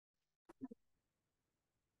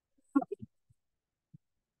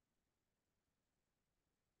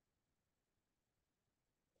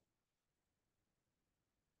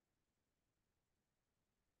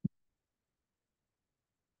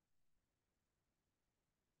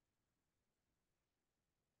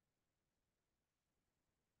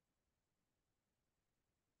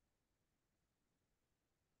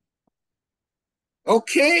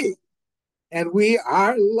Okay, and we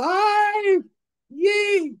are live.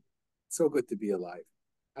 Yay! So good to be alive.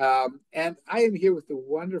 And I am here with the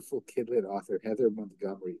wonderful kidlit author, Heather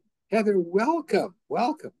Montgomery. Heather, welcome,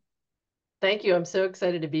 welcome. Thank you. I'm so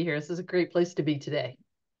excited to be here. This is a great place to be today.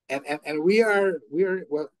 And we are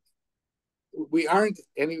well, we aren't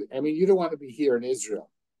any. I mean, you don't want to be here in Israel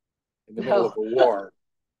in the middle of No, a war.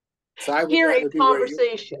 So I would hearing rather be where you.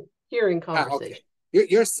 conversation, hearing Okay, conversation.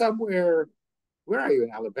 you're somewhere. Where are you in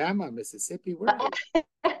Alabama, Mississippi? Where are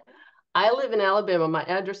you? I live in Alabama. My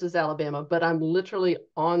address is Alabama, but I'm literally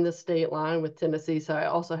on the state line with Tennessee. So I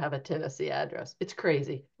also have a Tennessee address. It's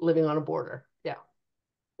crazy living on a border. Yeah.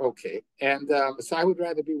 Okay, and so I would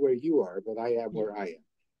rather be where you are, but I am Yeah. where I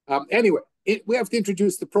am. Anyway, we have to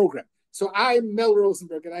introduce the program. So I'm Mel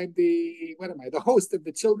Rosenberg, and I'm the what am I? The host of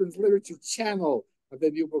the Children's Literature Channel of the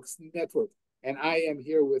New Books Network, and I am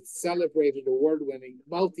here with celebrated award-winning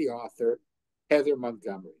multi-author Heather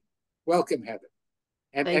Montgomery. Welcome, Heather.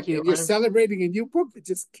 And, Thank and you. and you're celebrating a new book that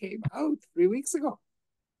just came out 3 weeks ago.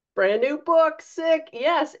 Brand new book, sick.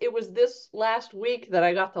 Yes, it was this last week that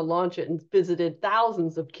I got to launch it and visited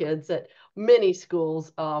thousands of kids at many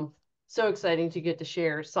schools. So exciting to get to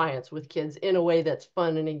share science with kids in a way that's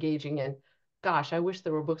fun and engaging. And gosh, I wish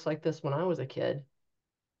there were books like this when I was a kid.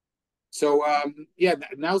 So yeah,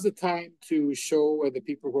 now's the time to show the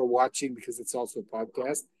people who are watching because it's also a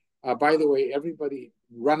podcast. By the way, everybody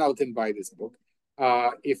run out and buy this book.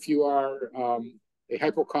 If you are a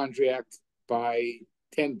hypochondriac, buy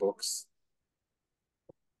 10 books.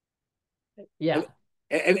 Yeah.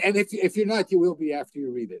 And and if you're not, you will be after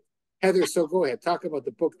you read it. Heather, so go ahead. Talk about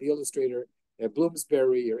the book, the illustrator,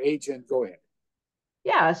 Bloomsbury, your agent. Go ahead.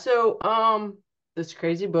 Yeah. So this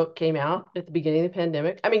crazy book came out at the beginning of the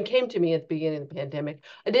pandemic. I mean, came to me at the beginning of the pandemic.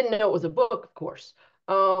 I didn't know it was a book, of course.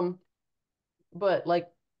 Um, but like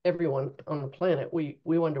everyone on the planet, we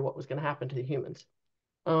wonder what was going to happen to the humans.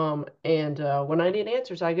 And when I need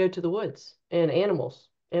answers, I go to the woods and animals.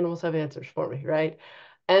 Animals have answers for me, right?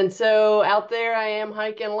 And so out there I am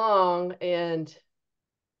hiking along, and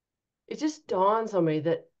it just dawns on me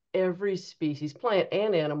that every species, plant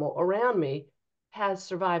and animal around me has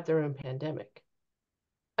survived their own pandemic.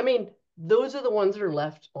 I mean, those are the ones that are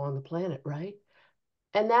left on the planet, right?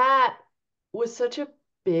 And that was such a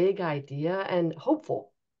big idea and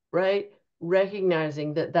hopeful, right?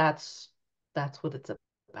 Recognizing that that's what it's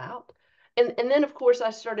about. And then of course I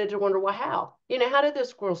started to wonder, well, how? How did those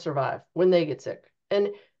squirrels survive when they get sick? And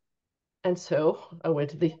so I went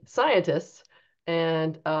to the scientists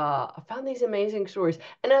and I found these amazing stories.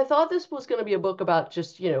 And I thought this was going to be a book about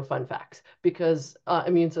just, fun facts because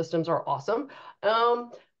immune systems are awesome.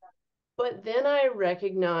 Um, but then I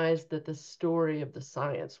recognized that the story of the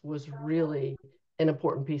science was really an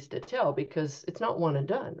important piece to tell because it's not one and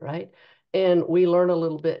done, right? And we learn a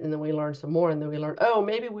little bit and then we learn some more and then we learn, oh,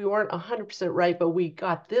 maybe we weren't 100% right, but we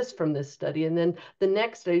got this from this study and then the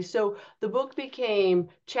next study. So the book became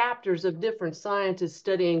chapters of different scientists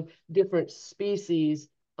studying different species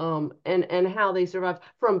and how they survive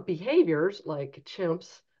from behaviors like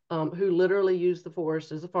chimps who literally use the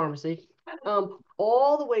forest as a pharmacy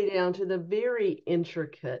all the way down to the very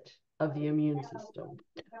intricate of the immune system.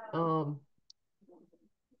 Um,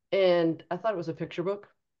 and I thought it was a picture book.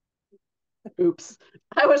 Oops,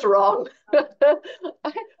 I was wrong. I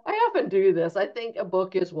often do this. I think a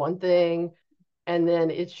book is one thing, and then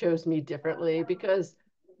it shows me differently because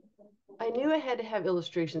I knew I had to have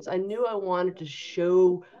illustrations. I knew I wanted to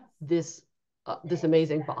show this this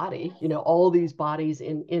amazing body, all these bodies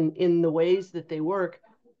in the ways that they work.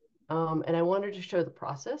 And I wanted to show the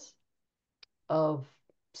process of,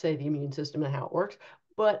 say, the immune system and how it works.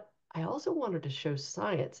 But I also wanted to show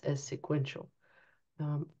science as sequential.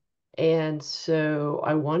 Um, and so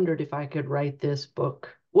I wondered if I could write this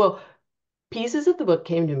book. Well, pieces of the book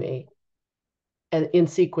came to me in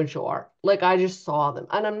sequential art. Like I just saw them.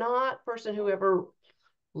 And I'm not a person who ever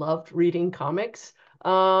loved reading comics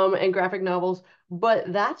and graphic novels,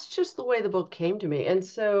 but that's just the way the book came to me. And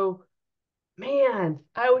so man,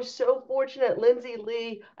 I was so fortunate. Lindsay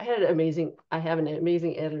Lee, I have an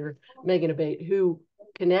amazing editor, Megan Abate, who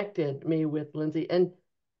connected me with Lindsay, and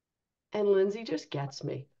Lindsay just gets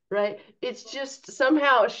me, right? It's just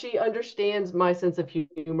somehow she understands my sense of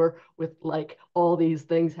humor with like all these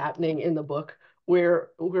things happening in the book where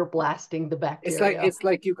we're blasting the It's like bacteria. it's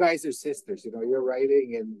like you guys are sisters. You know, you're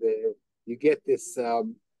writing and you get this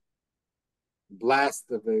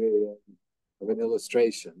blast of an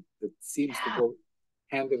illustration that seems to Yeah, go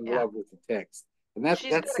hand in yeah. glove with the text, and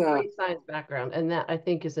She's got a great science background, and that I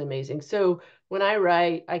think is amazing. So when I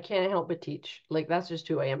write, I can't help but teach. Like that's just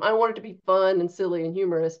who I am. I want it to be fun and silly and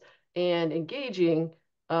humorous, and engaging.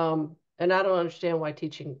 And I don't understand why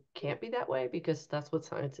teaching can't be that way because that's what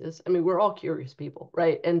science is. I mean, we're all curious people,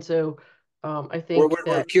 right? And so I We're think we're,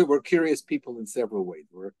 we're, that cu- we're curious people in several ways.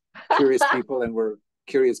 We're curious people, and we're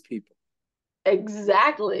curious people.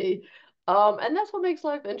 exactly. And that's what makes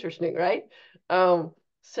life interesting, right?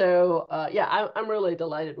 Yeah, I'm really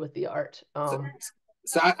delighted with the art. So,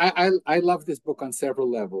 so I love this book on several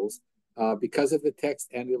levels because of the text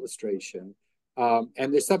and illustration.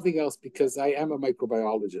 And there's something else because I am a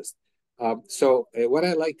microbiologist. So what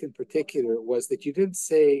I liked in particular was that you didn't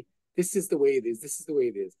say, this is the way it is, this is the way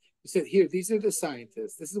it is. You said, here, these are the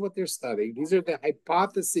scientists, this is what they're studying, these are the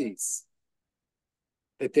hypotheses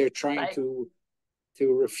that they're trying Right. to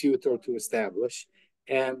refute or to establish.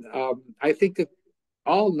 And I think that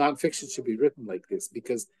all nonfiction should be written like this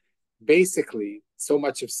because basically so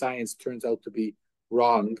much of science turns out to be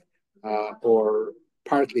wrong or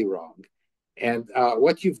partly wrong. And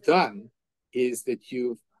what you've done is that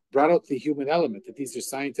you've brought out the human element, that these are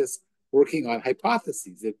scientists working on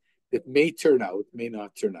hypotheses that may turn out, may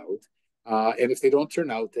not turn out. And if they don't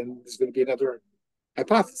turn out, then there's going to be another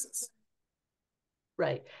hypothesis.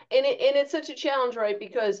 Right. And it's such a challenge, right?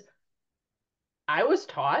 Because I was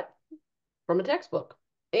taught from a textbook,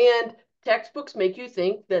 and textbooks make you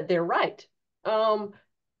think that they're right. Um,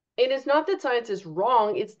 and it's not that science is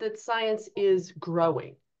wrong, it's that science is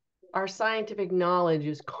growing. Our scientific knowledge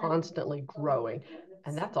is constantly growing,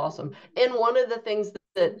 and that's awesome. And one of the things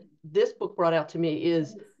that this book brought out to me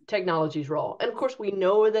is technology's role. And of course, we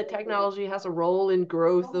know that technology has a role in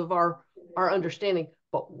growth of our understanding,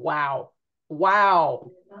 but wow,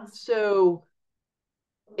 wow. So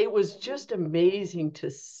it was just amazing to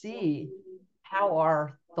see how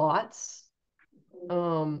our thoughts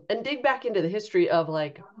and dig back into the history of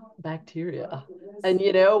like bacteria and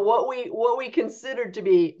what we considered to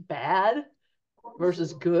be bad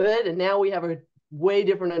versus good, and now we have a way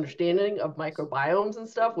different understanding of microbiomes and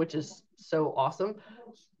stuff, which is so awesome.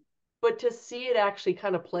 But to see it actually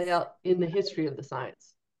kind of play out in the history of the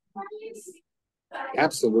science.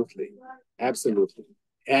 Absolutely, absolutely.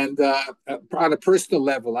 And on a personal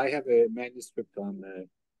level, I have a manuscript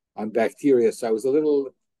on bacteria, so I was a little,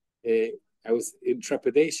 I was in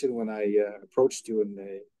trepidation when I approached you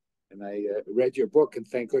and I read your book, and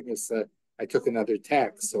thank goodness I took another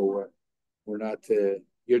tack. So we're not,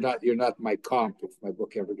 you're not my comp if my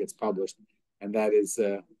book ever gets published, and that is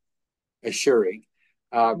assuring.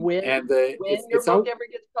 when And when your it's book out. ever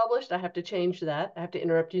gets published, I have to change that. I have to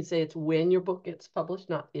interrupt you and say it's when your book gets published,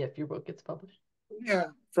 not if your book gets published. Yeah,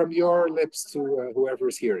 from your lips to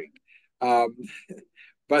whoever's hearing. Um,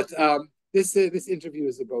 but this interview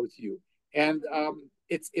is about you, and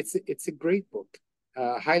it's a great book,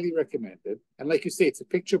 highly recommended. And like you say, it's a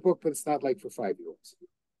picture book, but it's not like for 5-year-olds.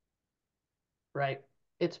 Right.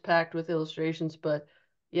 It's packed with illustrations, but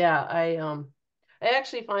yeah, I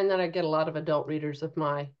actually find that I get a lot of adult readers of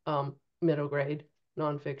my middle grade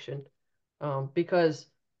nonfiction because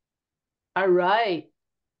I write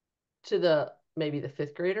to the maybe the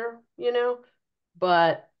fifth grader,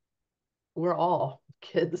 but we're all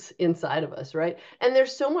kids inside of us, right? And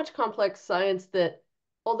there's so much complex science that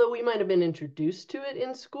although we might have been introduced to it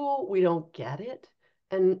in school, we don't get it.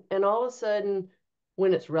 And all of a sudden,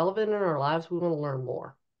 when it's relevant in our lives, we want to learn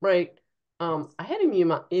more, right? I had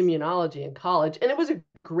immunology in college, and it was a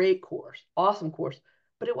great course, awesome course,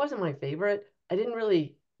 but it wasn't my favorite. I didn't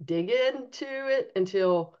really dig into it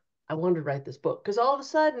until I wanted to write this book because all of a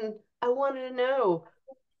sudden I wanted to know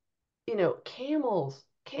camels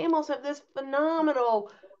have this phenomenal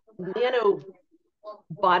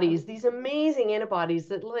nanobodies, these amazing antibodies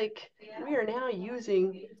that like we are now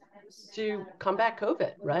using to combat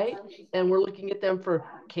COVID, right? And we're looking at them for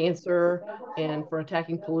cancer and for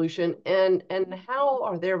attacking pollution. And how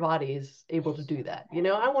are their bodies able to do that?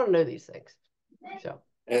 I want to know these things. So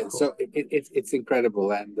cool. So it's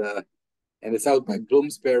incredible, and it's out by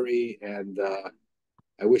Bloomsbury, and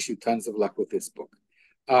I wish you tons of luck with this book.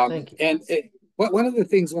 Thank you. And one of the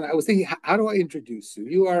things when I was thinking, how do I introduce you?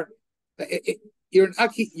 You're an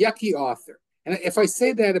yucky author, and if I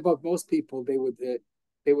say that about most people, they would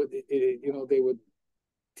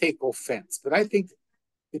take offense. But I think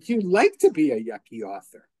that you like to be a yucky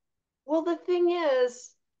author. Well, the thing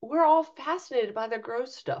is, we're all fascinated by the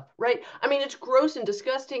gross stuff, right? I mean, it's gross and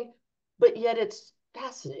disgusting, but yet it's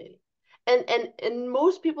fascinating. And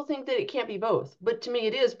most people think that it can't be both, but to me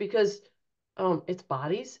it is because it's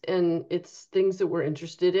bodies and it's things that we're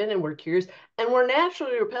interested in and we're curious and we're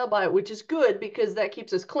naturally repelled by it, which is good because that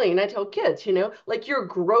keeps us clean. I tell kids, like your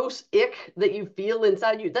gross ick that you feel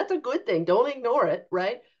inside you, that's a good thing. Don't ignore it,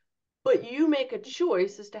 right? But you make a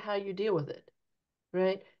choice as to how you deal with it,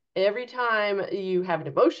 right? every time you have an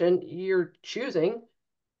emotion, you're choosing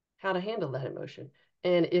how to handle that emotion.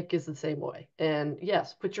 And ick is the same way. And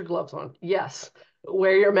yes, put your gloves on. Yes,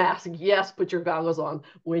 wear your mask. Yes, put your goggles on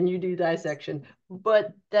when you do dissection.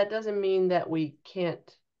 But that doesn't mean that we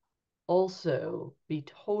can't also be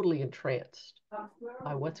totally entranced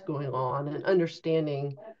by what's going on and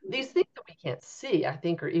understanding these things that we can't see, I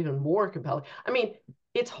think are even more compelling. I mean,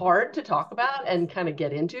 it's hard to talk about and kind of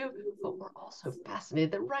get into, but we're also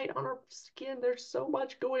fascinated that right on our skin, there's so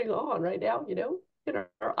much going on right now, in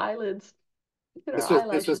our eyelids, in our This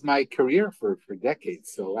eyelashes. was my career for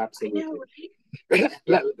decades, so I know, absolutely. right?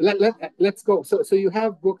 Yeah. Let's go. So you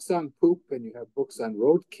have books on poop and you have books on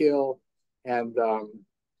roadkill and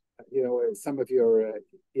some of your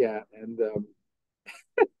yeah and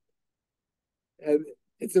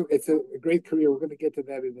it's a great career. We're going to get to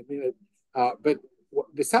that in a minute. But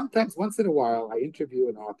sometimes, once in a while, I interview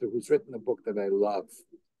an author who's written a book that I love.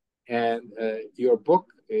 And your book,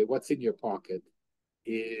 What's in Your Pocket,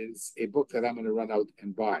 is a book that I'm going to run out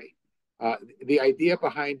and buy. The idea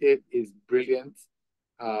behind it is brilliant.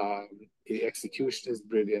 Um, the execution is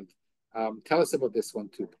brilliant. Tell us about this one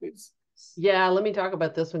too, please. Yeah, let me talk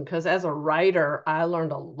about this one because as a writer, I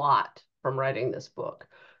learned a lot from writing this book.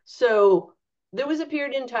 So there was a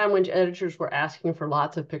period in time when editors were asking for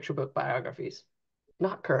lots of picture book biographies.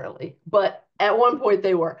 Not currently, but at one point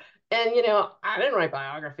they were. And I didn't write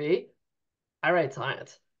biography. I write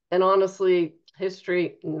science. And honestly,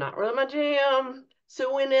 history, not really my jam.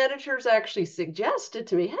 So when editors actually suggested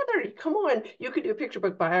to me, Heather, come on, you could do a picture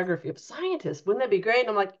book biography of scientists. Wouldn't that be great? And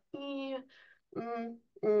I'm like,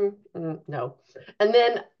 no. And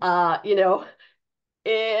then,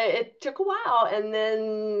 it took a while. And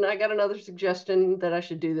then I got another suggestion that I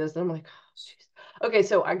should do this. And I'm like, oh, geez. Okay,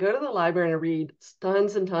 so I go to the library and I read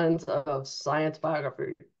tons and tons of science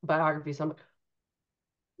biographies. I'm like,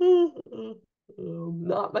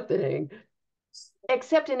 not my thing.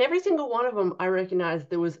 Except in every single one of them, I recognized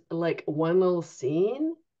there was like one little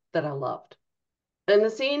scene that I loved. And the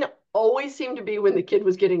scene always seemed to be when the kid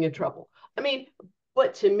was getting in trouble. I mean,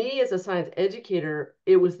 but to me as a science educator,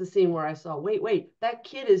 it was the scene where I saw, wait, that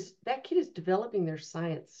kid is developing their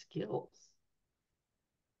science skills.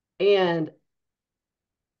 And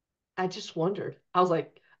I just wondered. I was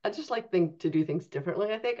like, I just like to do things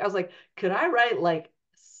differently, I think. I was like, could I write like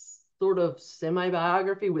sort of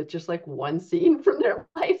semi-biography with just like one scene from their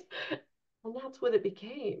life? And that's what it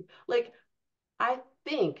became. Like, I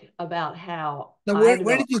think about how Now, I where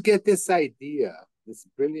developed. did you get this idea, this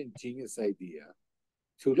brilliant genius idea,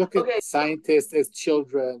 to look at Okay, scientists as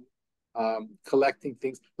children, collecting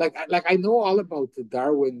things? Like I know all about the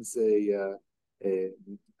Darwin's,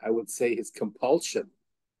 I would say his compulsion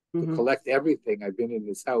to mhm, collect everything. I've been in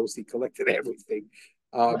his house; he collected everything.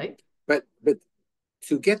 Um, right. but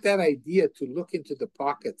to get that idea to look into the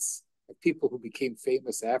pockets of people who became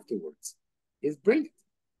famous afterwards is brilliant.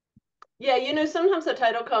 Yeah, sometimes the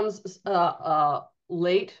title comes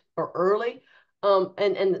late or early,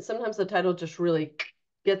 and sometimes the title just really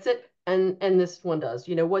gets it, and this one does.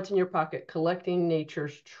 What's in your pocket? Collecting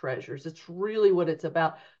nature's treasures. It's really what it's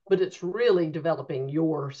about, but it's really developing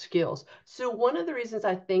your skills. So one of the reasons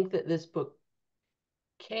I think that this book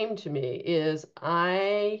came to me is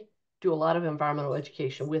I do a lot of environmental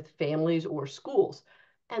education with families or schools.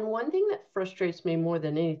 And one thing that frustrates me more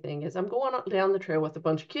than anything is I'm going down the trail with a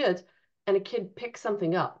bunch of kids and a kid picks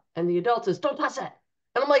something up and the adult says, don't touch it.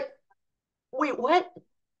 And I'm like, wait, what?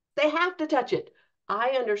 They have to touch it.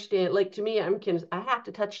 I understand. Like to me, I'm kids. I have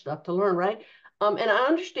to touch stuff to learn, right? And I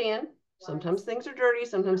understand. Sometimes things are dirty.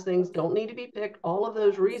 Sometimes things don't need to be picked. All of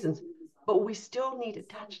those reasons, but we still need to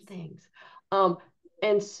touch things. Um,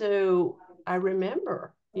 and so I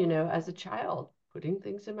remember, as a child, putting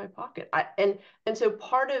things in my pocket. And so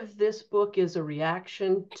part of this book is a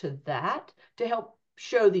reaction to that to help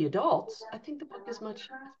show the adults. I think the book is as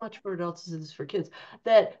much for adults as it is for kids.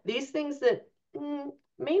 That these things that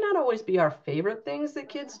may not always be our favorite things that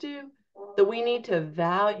kids do, that we need to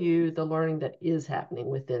value the learning that is happening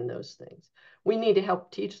within those things. We need to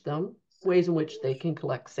help teach them ways in which they can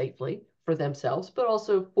collect safely for themselves, but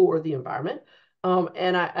also for the environment.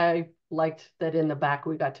 And I liked that in the back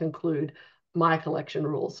we got to include my collection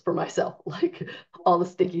rules for myself, like all the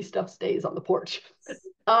sticky stuff stays on the porch.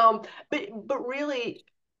 Um, but really,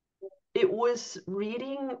 it was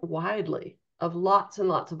reading widely of lots and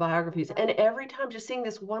lots of biographies, and every time just seeing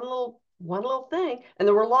this one little thing, and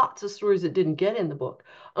there were lots of stories that didn't get in the book.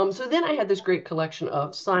 So then I had this great collection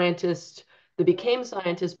of scientists that became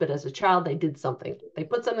scientists, but as a child they did something. They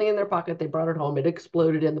put something in their pocket, they brought it home, it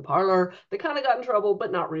exploded in the parlor. They kind of got in trouble,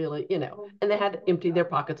 but not really, and they had to empty their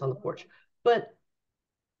pockets on the porch. But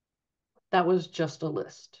that was just a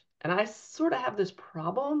list. And I sort of have this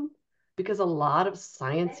problem because a lot of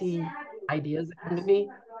sciencey ideas that come to me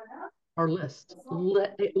are lists.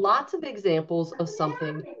 Lots of examples of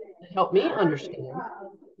something that help me understand,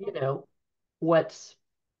 you know, what's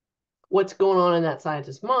what's going on in that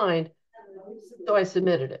scientist's mind. So I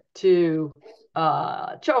submitted it to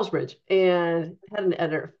Charles Bridge and had an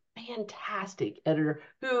editor, fantastic editor,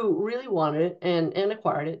 who really wanted it and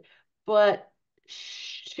acquired it. But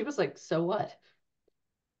she was like, so what?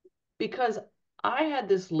 Because I had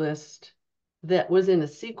this list that was in a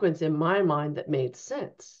sequence in my mind that made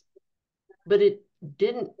sense, but it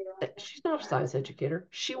didn't. She's not a science educator.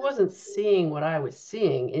 She wasn't seeing what I was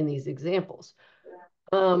seeing in these examples.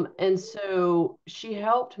 And so she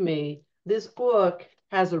helped me. This book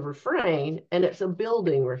has a refrain, and it's a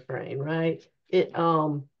building refrain, right? It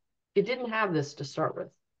didn't have this to start with.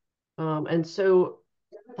 And so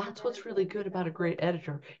that's what's really good about a great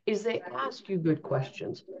editor is they ask you good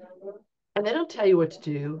questions and they don't tell you what to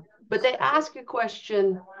do, but they ask a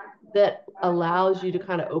question that allows you to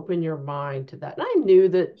kind of open your mind to that. And I knew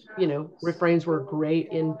that, refrains were great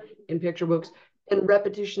in picture books, and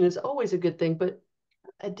repetition is always a good thing, but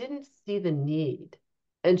I didn't see the need.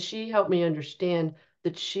 And she helped me understand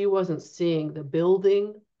that she wasn't seeing the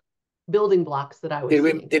building blocks that I Did was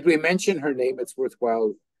we seeing. did we mention her name? It's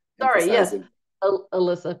worthwhile Sorry, yes, emphasizing.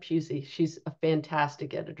 Alyssa Pusey. She's a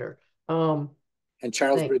fantastic editor. Um, And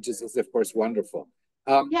Charles thank Bridges is, of course, wonderful.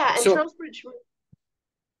 Yeah, and So Charles Bridge,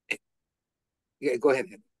 yeah, go ahead.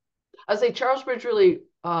 I say Charles Bridge really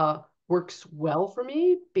works well for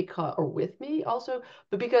me because, or with me also,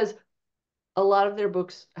 but because a lot of their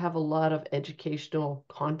books have a lot of educational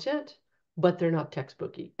content, but they're not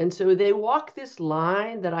textbooky. And so they walk this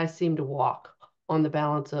line that I seem to walk on the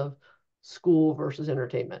balance of school versus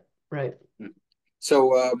entertainment, right?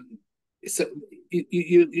 So, so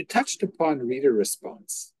you touched upon reader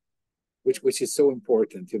response, which is so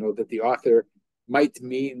important. You know that the author might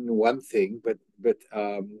mean one thing, but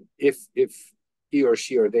if he or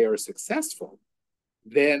she or they are successful,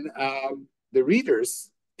 then the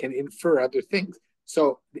readers can infer other things.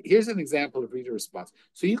 So here's an example of reader response.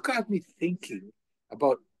 So you got me thinking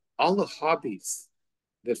about all the hobbies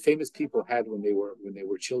that famous people had when they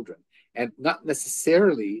were children, and not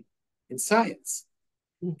necessarily in science.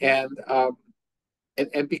 Mhm.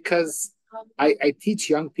 And because I teach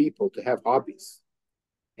young people to have hobbies,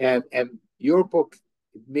 and your book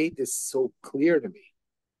made this so clear to me.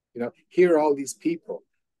 Here are all these people,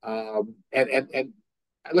 and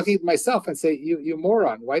looking at myself and say, you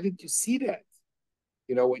moron, why didn't you see that?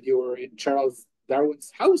 When you were in Charles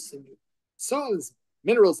Darwin's house and you saw his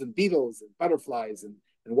minerals and beetles and butterflies and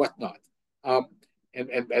whatnot, um,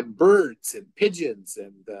 and birds and pigeons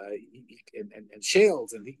and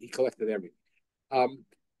shales, and he collected everything. Um,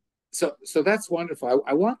 so that's wonderful.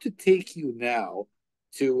 I want to take you now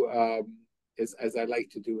to, as I like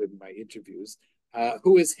to do in my interviews,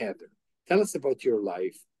 who is Heather? Tell us about your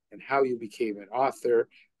life and how you became an author.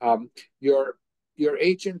 Um, your your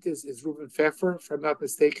agent is Ruben Pfeffer, if I'm not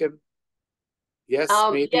mistaken. Yes,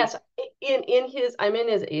 maybe. Yes, I'm in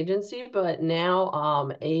his agency, but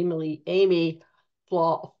now Amy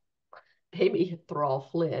Thrall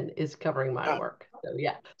Flynn is covering my Ah, work. So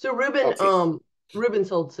yeah. So Ruben okay. Ruben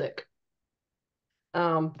sold sick.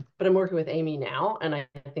 But I'm working with Amy now, and I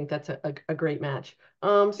think that's a great match.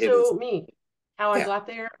 It is. So me, how I Yeah. got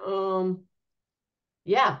there,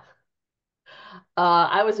 yeah,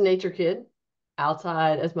 I was a nature kid,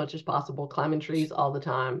 outside as much as possible, climbing trees all the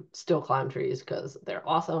time. Still climb trees because they're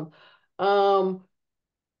awesome. Um,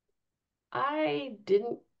 I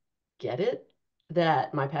didn't get it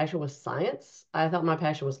that my passion was science. I thought my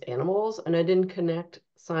passion was animals, and I didn't connect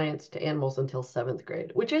science to animals until seventh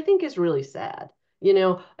grade, which I think is really sad.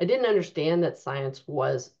 I didn't understand that science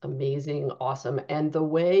was amazing, awesome, and the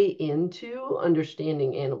way into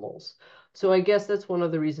understanding animals. So I guess that's one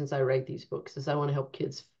of the reasons I write these books, is I want to help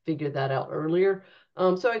kids figure that out earlier.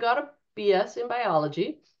 So I got a BS in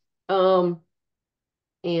biology, and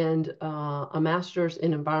a master's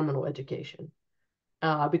in environmental education,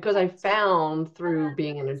 because I found through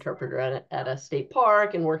being an interpreter at a state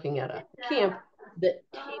park and working at a camp that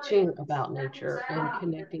teaching about nature and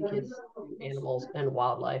connecting kids to animals and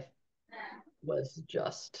wildlife was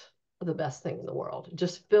just the best thing in the world. It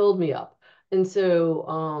just filled me up. And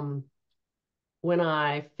so when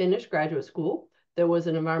I finished graduate school, there was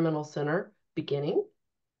an environmental center beginning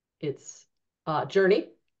its journey.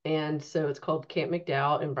 And so it's called Camp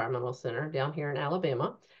McDowell Environmental Center down here in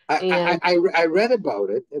Alabama. I, I, And I read about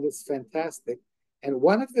it, and it's fantastic. And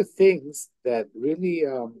one of the things that really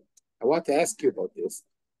I want to ask you about this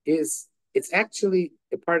is it's actually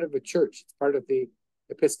a part of a church. It's part of the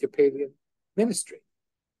Episcopalian ministry.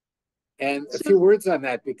 And a So few words on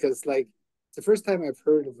that, because like it's the first time I've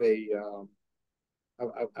heard of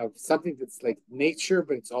something that's like nature,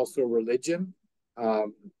 but it's also a religion.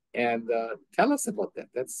 Um, and tell us about that.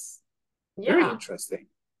 That's very yeah. interesting.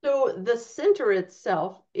 So the center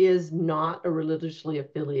itself is not a religiously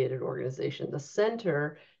affiliated organization. The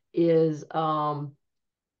center is a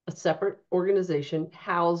separate organization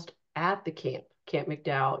housed at the camp. Camp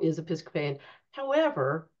McDowell is Episcopalian.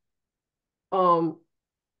 However, um,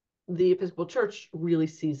 the Episcopal Church really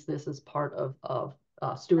sees this as part of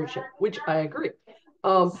stewardship, which I agree.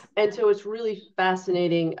 And so it's really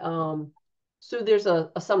fascinating. So there's a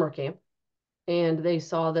summer camp, and they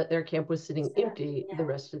saw that their camp was sitting empty the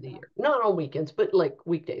rest of the year, not on weekends, but like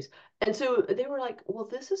weekdays. And so they were like, well,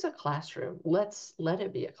 this is a classroom. Let's let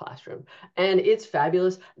it be a classroom. And it's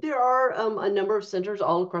fabulous. There are a number of centers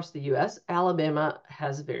all across the US. Alabama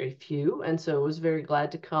has very few. And so I was very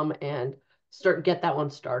glad to come and get that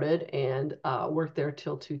one started and work there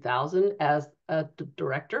till 2000 as a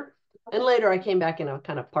director. And later I came back in a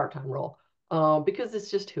kind of part-time role because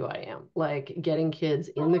it's just who I am. Like getting kids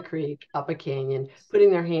in the creek, up a canyon, putting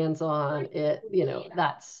their hands on it.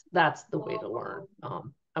 That's the way to learn.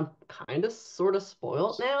 I'm kind of sort of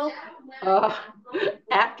spoiled now. Uh,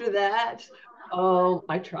 After that,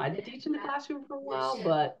 I tried to teach in the classroom for a while,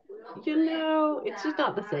 but it's just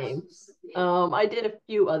not the same. I did a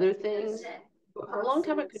few other things, but for a long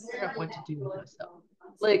time I couldn't figure out what to do with myself.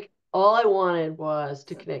 Like all I wanted was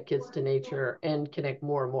to connect kids to nature and connect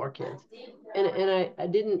more and more kids. And I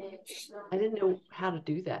didn't know how to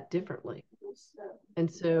do that differently. And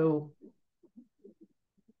so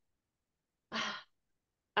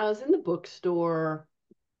I was in the bookstore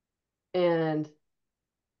and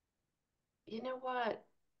you know what?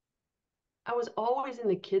 I was always in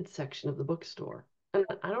the kids section of the bookstore. And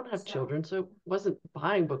I don't have children, so I wasn't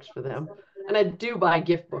buying books for them. And I do buy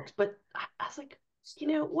gift books, but I was like,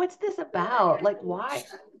 what's this about? Like, why?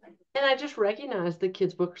 And I just recognized that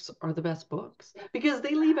kids' books are the best books because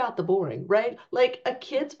they leave out the boring, right? Like a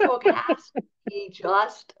kid's book has to be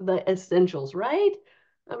just the essentials, right?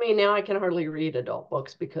 I mean, now I can hardly read adult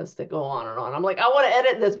books because they go on and on. I'm like, I want to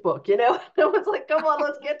edit this book, you know? I was like, come on,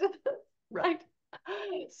 let's get to this, right?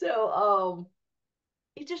 So,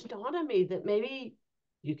 it just dawned on me that maybe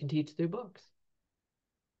you can teach through books.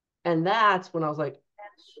 And that's when I was like,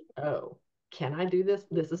 oh, can I do this?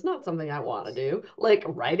 This is not something I want to do. Like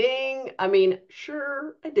writing, I mean,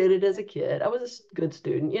 sure, I did it as a kid. I was a good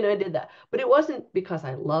student, I did that. But it wasn't because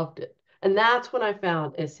I loved it. And that's when I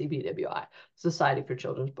found SCBWI, Society for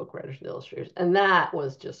Children's Book Writers and Illustrators. And that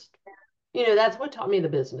was just, that's what taught me the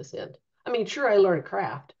business end. I mean, sure, I learned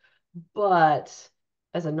craft, but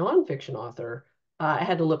as a nonfiction author, I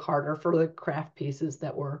had to look harder for the craft pieces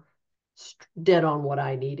that were dead on what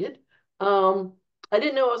I needed. Um, I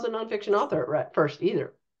didn't know I was a nonfiction author at first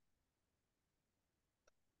either.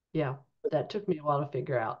 Yeah, that took me a while to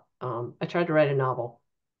figure out. I tried to write a novel.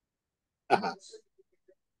 Uh-huh.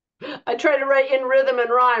 I tried to write in rhythm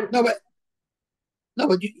and rhyme. No, but no,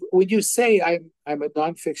 but when you say I'm a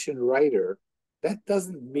nonfiction writer, that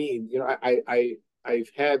doesn't mean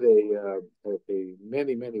I've had a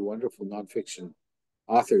many wonderful nonfiction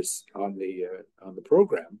authors on the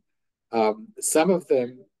program. Some of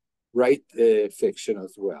them write fiction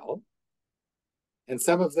as well, and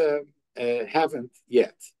some of them haven't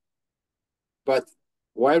yet. But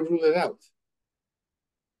why rule it out?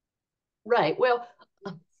 Right. Well,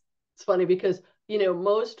 it's funny because,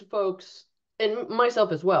 most folks, and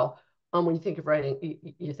myself as well, when you think of writing,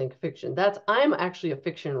 you think of fiction. I'm actually a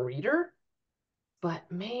fiction reader, but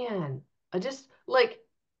man, I just like,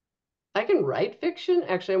 I can write fiction.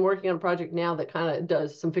 Actually, I'm working on a project now that kind of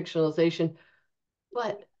does some fictionalization,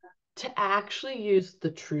 but to actually use the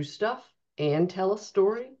true stuff and tell a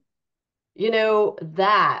story,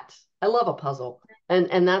 that I love a puzzle.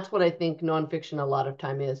 And that's what I think nonfiction a lot of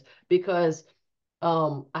time is because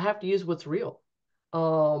I have to use what's real.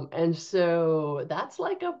 And so that's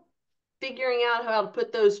like a figuring out how to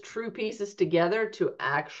put those true pieces together to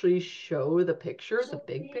actually show the picture, the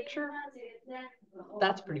big picture.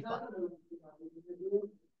 That's pretty fun.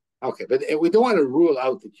 Okay, but we don't want to rule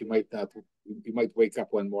out that you might wake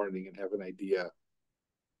up one morning and have an idea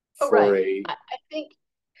Oh, for right. a. I think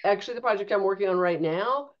actually the project I'm working on right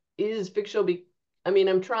now is fictional. I mean,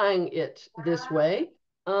 I'm trying it this way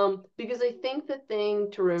because I think the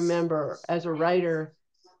thing to remember as a writer,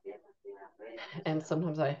 and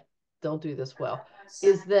sometimes I don't do this well,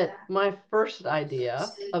 is that my first idea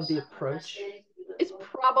of the approach is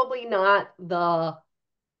probably not the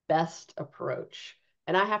best approach.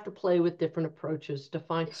 and I have to play with different approaches to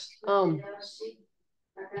find. I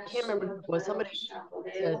can't remember who it was. Somebody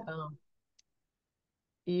said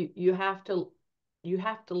you have to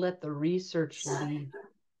let the research lead,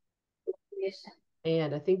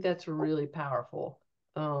 and I think that's really powerful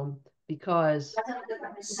because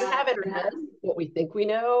we have in our heads what we think we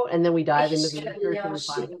know, and then we dive into the research and we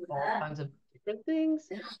find all kinds of different things.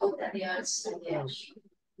 So,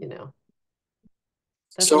 you know,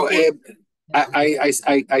 that's So important.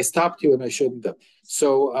 I stopped you and I shouldn't have.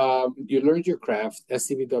 So you learned your craft.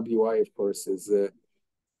 SCBWI, of course, is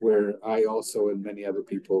where I also and many other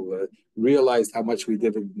people realized how much we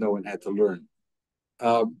didn't know and had to learn.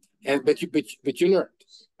 And but you learned.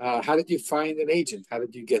 How did you find an agent? How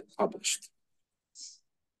did you get published?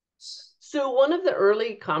 So one of the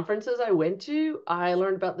early conferences I went to, I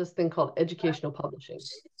learned about this thing called educational publishing.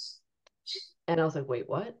 And I was like, wait,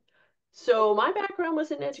 what? So my background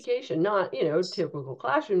was in education, not, typical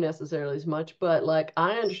classroom necessarily as much, but like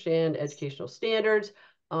I understand educational standards.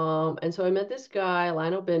 And so I met this guy,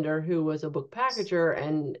 Lionel Bender, who was a book packager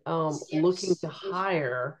and looking to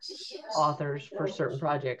hire authors for certain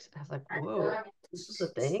projects. I was like, whoa, this is a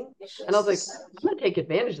thing. And I was like, I'm going to take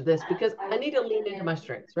advantage of this because I need to lean into my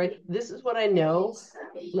strengths, right? This is what I know.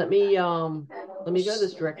 Let me go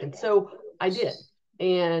this direction. So I did.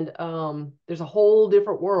 And there's a whole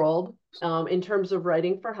different world in terms of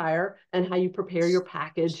writing for hire and how you prepare your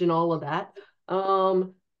package and all of that.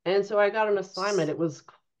 And so I got an assignment. It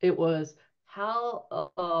was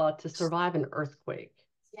how to survive an earthquake.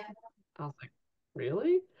 I was like,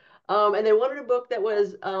 really? And they wanted a book that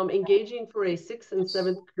was engaging for a sixth and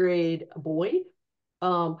seventh grade boy,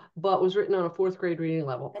 but was written on a fourth grade reading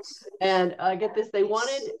level. And get this, they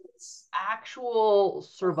wanted actual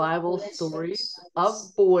survival stories of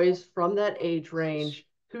boys from that age range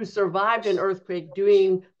who survived an earthquake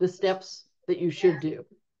doing the steps that you should do.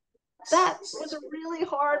 That was a really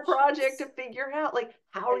hard project to figure out. Like,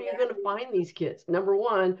 how are you going to find these kids? Number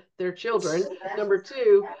one, they're children. Number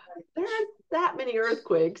two, there aren't that many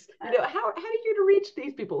earthquakes. How are you going to reach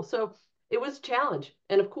these people? So it was a challenge.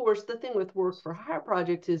 And of course, the thing with work for hire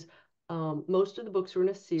projects is most of the books are in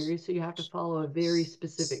a series, so you have to follow a very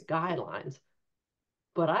specific guidelines.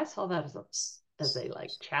 But I saw that as a like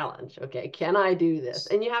challenge. Okay, can I do this?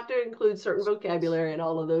 And you have to include certain vocabulary and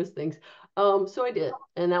all of those things. So I did,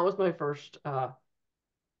 and that was my first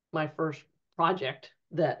project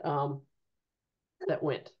that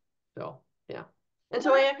went. So yeah, and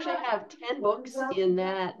so I actually have 10 books in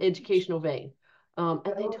that educational vein, and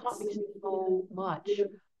they taught me so much.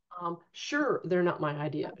 Sure, they're not my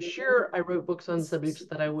idea. Sure, I wrote books on subjects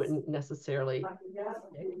that I wouldn't necessarily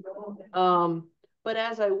pick. Um, but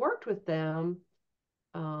as I worked with them,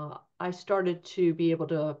 I started to be able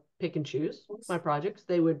to pick and choose my projects.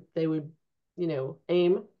 They would,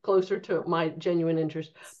 aim closer to my genuine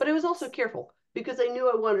interest. But I was also careful because I knew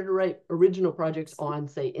I wanted to write original projects on,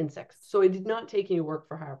 say, insects. So I did not take any work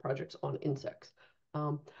for hire projects on insects.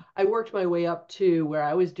 I worked my way up to where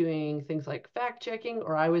I was doing things like fact checking,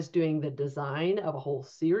 or I was doing the design of a whole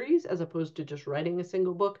series as opposed to just writing a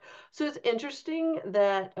single book. So it's interesting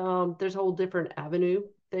that there's a whole different avenue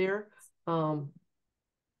there. To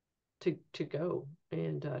go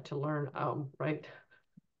and to learn. Right.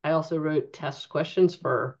 I also wrote test questions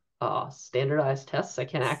for standardized tests. I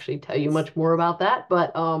can't actually tell you much more about that,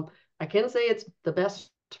 but I can say it's the best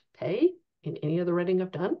pay in any of the writing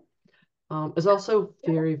I've done. It's also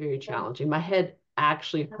very, very challenging. My head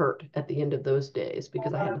actually hurt at the end of those days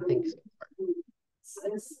because I had to think.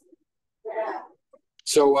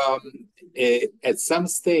 So at some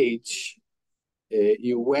stage,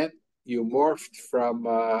 you morphed from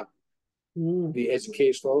the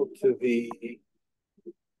educational to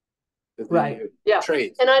Right. the Yeah.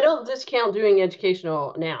 trade. And I don't discount doing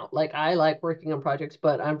educational now. Like I like working on projects,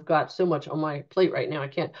 but I've got so much on my plate right now I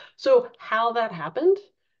can't. So how that happened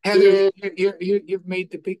Heather, is you've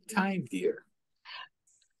made the big time, dear.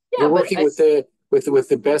 yeah, You're but working with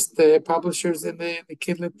the best publishers in the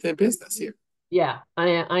kidlit business here. yeah, I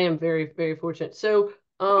am very, very fortunate. So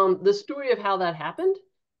the story of how that happened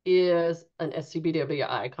is an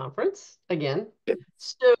SCBWI conference again. Yeah.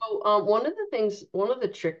 So one of the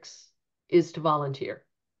tricks is to volunteer.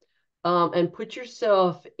 And put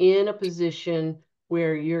yourself in a position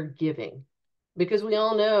where you're giving, because we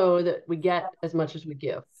all know that we get as much as we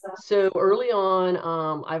give. So early on,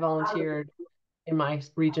 I volunteered in my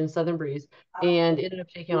region, Southern Breeze, and ended up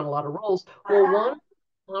taking on a lot of roles. Well, one of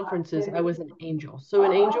the conferences, I was an angel. So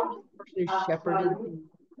an angel was the person who shepherded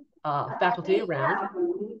the faculty around.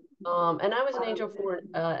 And I was an angel for an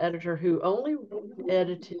editor who only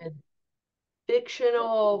edited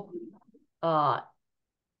fictional uh,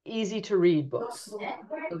 easy to read books.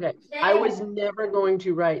 Okay. I was never going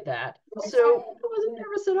to write that. So I wasn't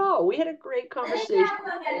nervous at all. We had a great conversation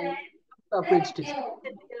about Bridge to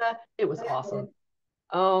India. It was awesome.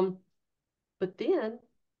 Um, but then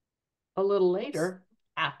a little later,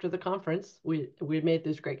 after the conference, we made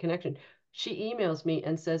this great connection. She emails me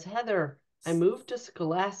and says, Heather, I moved to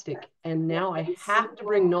Scholastic and now I have to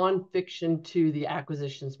bring nonfiction to the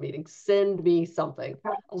acquisitions meeting. Send me something. I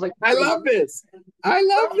was like, I love this. I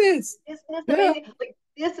love right? this. Isn't this Yeah. amazing? Like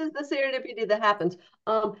this is the serendipity that happens.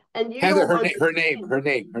 And you Heather, don't her name.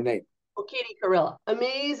 Oh, Katie Carilla,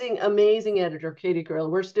 amazing, amazing editor, Katie Carilla.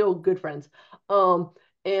 We're still good friends. Um,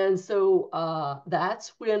 and so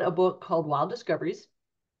that's when a book called Wild Discoveries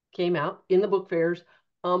came out in the book fairs.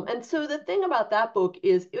 And so the thing about that book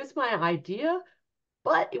is it was my idea,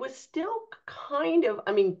 but it was still kind of,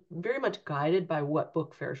 I mean, very much guided by what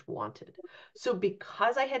book fairs wanted. So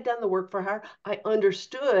because I had done the work for her, I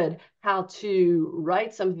understood how to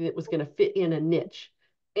write something that was going to fit in a niche.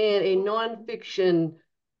 And a nonfiction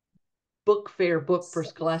book fair book for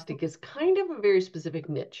Scholastic is kind of a very specific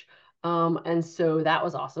niche. And so that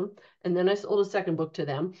was awesome. And then I sold a second book to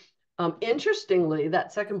them. Interestingly,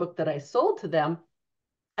 that second book that I sold to them,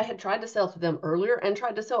 I had tried to sell to them earlier and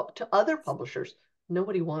tried to sell to other publishers.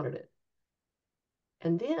 Nobody wanted it.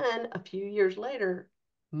 And then a few years later,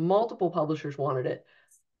 multiple publishers wanted it.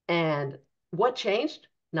 And what changed?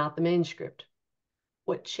 Not the manuscript.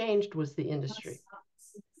 What changed was the industry.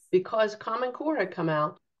 Because Common Core had come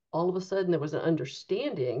out, all of a sudden there was an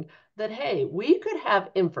understanding that, hey, we could have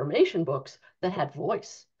information books that had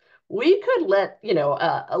voice. We could let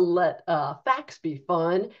facts be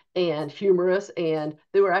fun and humorous, and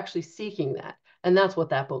they were actually seeking that, and that's what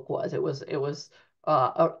that book was. It was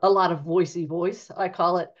a lot of voicey voice, I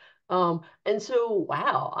call it. And so,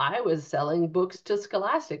 wow, I was selling books to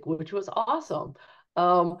Scholastic, which was awesome.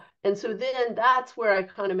 And so then that's where I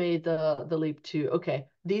kind of made the leap to, okay,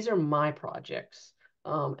 these are my projects.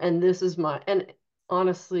 And this is my, and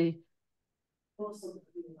honestly,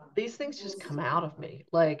 these things just come out of me.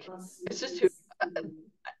 Like it's just who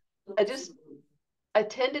I just I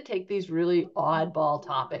tend to take these really oddball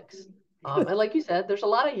topics. And like you said, there's a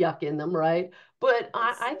lot of yuck in them, right? But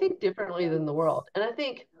I think differently than the world. And I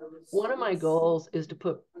think one of my goals is to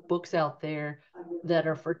put books out there that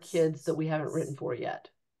are for kids that we haven't written for yet.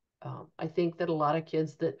 I think that a lot of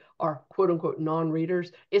kids that are quote unquote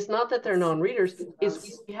non-readers, it's not that they're non-readers,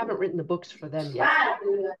 is we haven't written the books for them yet.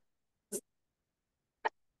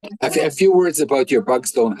 A few words about your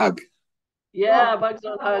Bugs Don't Hug. Yeah, Bugs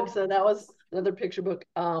Don't Hug. So that was another picture book.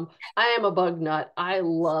 I am a bug nut. I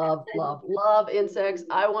love, love, love insects.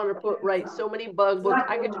 I want to write so many bug books.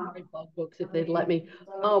 I could just write bug books if they'd let me.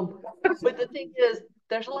 But the thing is,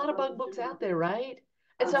 there's a lot of bug books out there, right?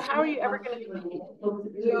 And so how are you ever going to compete?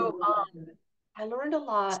 So I learned a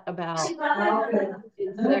lot about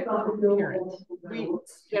insect parents. We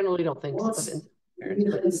generally don't think of insect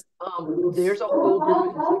parents, but there's a whole group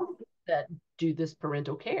of insect that do this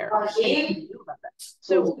parental care. And did you know about that?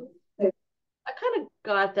 So I kind of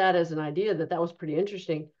got that as an idea that that was pretty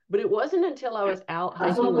interesting, but it wasn't until I was out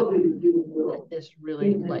hiking with that this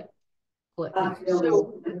really like clicked.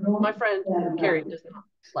 So my friend Carrie does not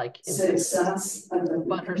like insects,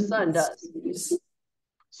 but her son does.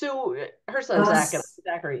 So her son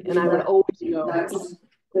Zachary, and I would always go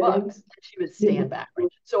bugs, and she would stand back. Right?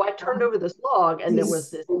 So I turned over this log, and there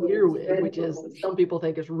was this earwig, which is some people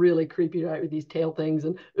think is really creepy, right, with these tail things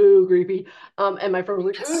and ooh, creepy. And my friend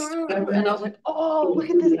was like, ooh, and I was like, oh, look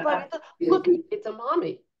at this bug! Look, it's a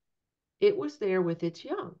mommy. It was there with its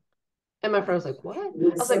young. And my friend was like, what? I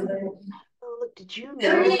was like, oh, look, did you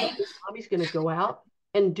know that this mommy's going to go out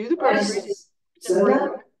and do the groceries and bring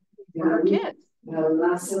them back for her kids?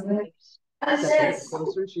 Stepped a little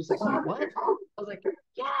closer. She's like, wait, what? I was like,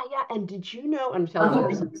 yeah, yeah. And did you know? I'm telling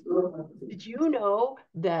her something. Did you know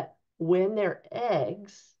that when they're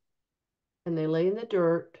eggs and they lay in the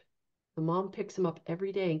dirt, the mom picks them up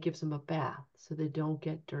every day and gives them a bath so they don't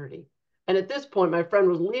get dirty? And at this point, my friend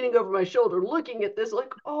was leaning over my shoulder, looking at this,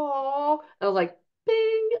 like, oh. And I was like,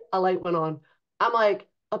 bing, a light went on. I'm like,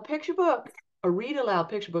 a picture book, a read aloud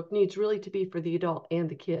picture book needs really to be for the adult and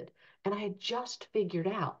the kid. And I had just figured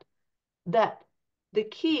out that the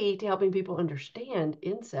key to helping people understand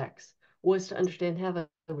insects was to understand how they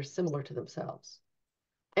were similar to themselves.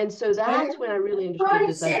 And so that's when I really understood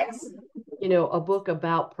this idea, a book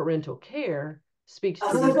about parental care speaks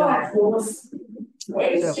to the adult. So,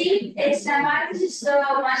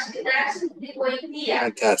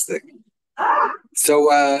 Fantastic.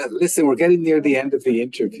 So, listen, we're getting near the end of the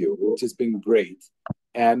interview, which has been great.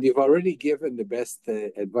 And you've already given the best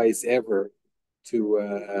advice ever to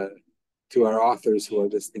our authors who are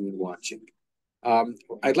listening and watching.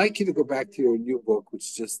 I'd like you to go back to your new book,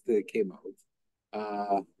 which just came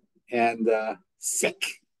out, and sick,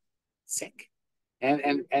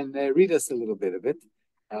 and read us a little bit of it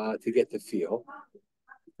to get the feel.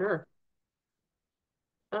 Sure.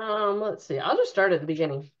 Let's see. I'll just start at the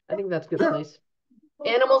beginning. I think that's a good place.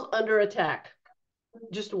 Animals under attack.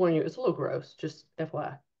 Just to warn you, it's a little gross, just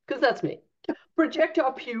FYI, because that's me.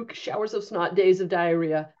 Projectile puke, showers of snot, days of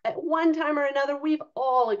diarrhea. At one time or another, we've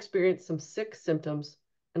all experienced some sick symptoms,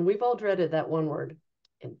 and we've all dreaded that one word,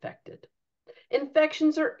 infected.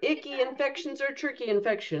 Infections are icky, infections are tricky,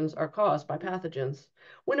 infections are caused by pathogens.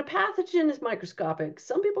 When a pathogen is microscopic,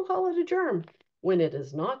 some people call it a germ. When it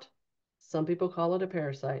is not, some people call it a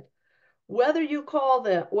parasite. Whether you call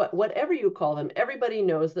them, whatever you call them, everybody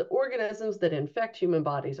knows that organisms that infect human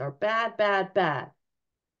bodies are bad, bad, bad,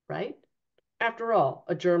 right? After all,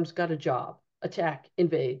 a germ's got a job: attack,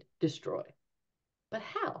 invade, destroy. But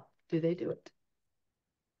how do they do it?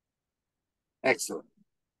 Excellent.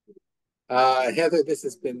 Heather, this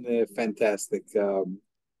has been fantastic.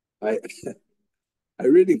 I I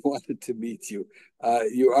really wanted to meet you.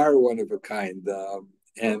 You are one of a kind,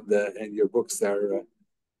 and your books are,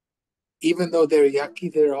 even though they're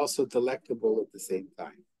yucky, they're also delectable at the same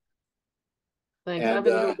time. Thanks. And I've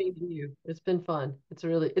enjoyed meeting you. It's been fun. It's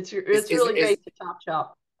really is great to top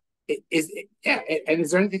shop. yeah. And is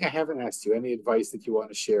there anything I haven't asked you? Any advice that you want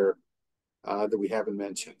to share that we haven't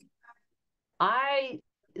mentioned? I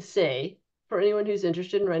say, for anyone who's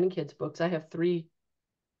interested in writing kids' books, I have 3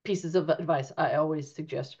 pieces of advice I always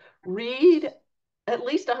suggest. Read at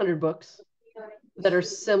least 100 books that are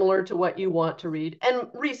similar to what you want to read, and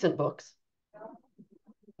recent books.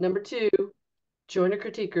 Number 2, join a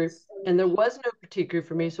critique group. And there was no critique group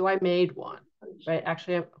for me, so I made one. Right?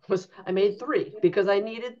 Actually, I made 3 because I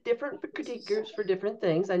needed different critique groups for different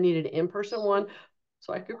things. I needed an in-person one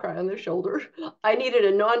so I could cry on their shoulder. I needed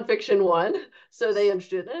a nonfiction one so they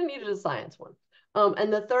understood, and I needed a science one.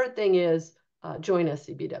 And the third thing is join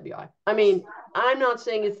SCBWI. I mean, I'm not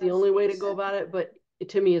saying it's the only way to go about it, but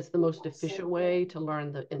to me, it's the most efficient way to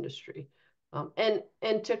learn the industry. And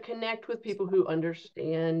to connect with people who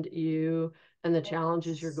understand you and the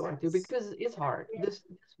challenges you're going through, because it's hard. This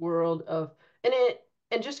world of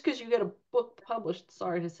and just because you get a book published,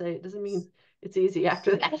 sorry to say, it doesn't mean it's easy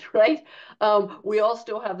after that, right? We all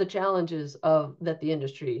still have the challenges of that the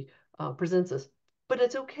industry presents us, but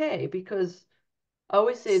it's okay because I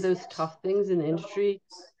always say those tough things in the industry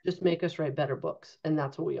just make us write better books, and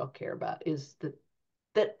that's what we all care about, is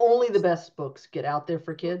that only the best books get out there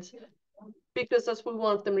for kids because that's what we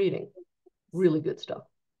want them reading. Really good stuff.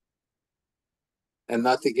 And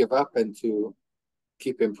not to give up and to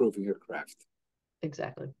keep improving your craft.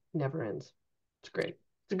 Exactly. Never ends. It's great.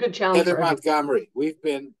 It's a good challenge Heather for everyone. Montgomery, we've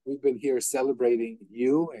been here celebrating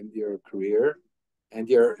you and your career and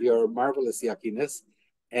your marvelous yuckiness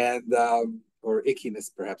and or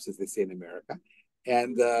ickiness, perhaps, as they say in America,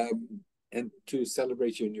 and to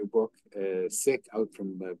celebrate your new book, Sick, out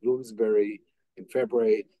from Bloomsbury in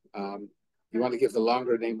February. You want to give the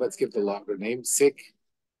longer name? Let's give the longer name. Sick.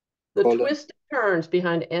 The twisted turns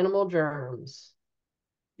behind animal germs.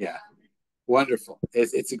 Yeah, wonderful.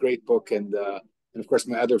 It's a great book, and of course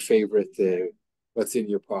my other favorite, What's in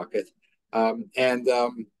Your Pocket. Wow,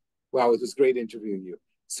 it was great interviewing you.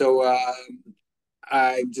 So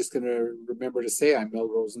I'm just going to remember to say I'm Mel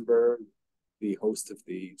Rosenberg, the host of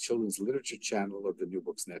the Children's Literature Channel of the New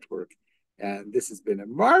Books Network, and this has been a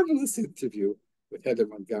marvelous interview with Heather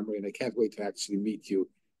Montgomery, and I can't wait to actually meet you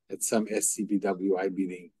at some SCBWI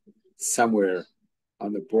meeting somewhere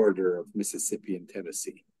on the border of Mississippi and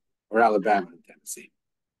Tennessee, or Alabama and Tennessee.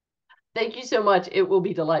 Thank you so much. It will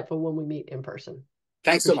be delightful when we meet in person.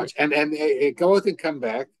 Thanks so much. And go out and come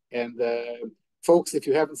back. And folks, if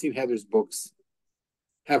you haven't seen Heather's books,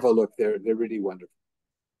 have a look. They're really wonderful.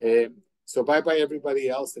 So bye-bye, everybody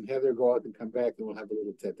else. And Heather, go out and come back, and we'll have a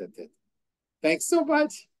little tete-a-tete. Thanks so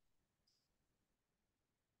much.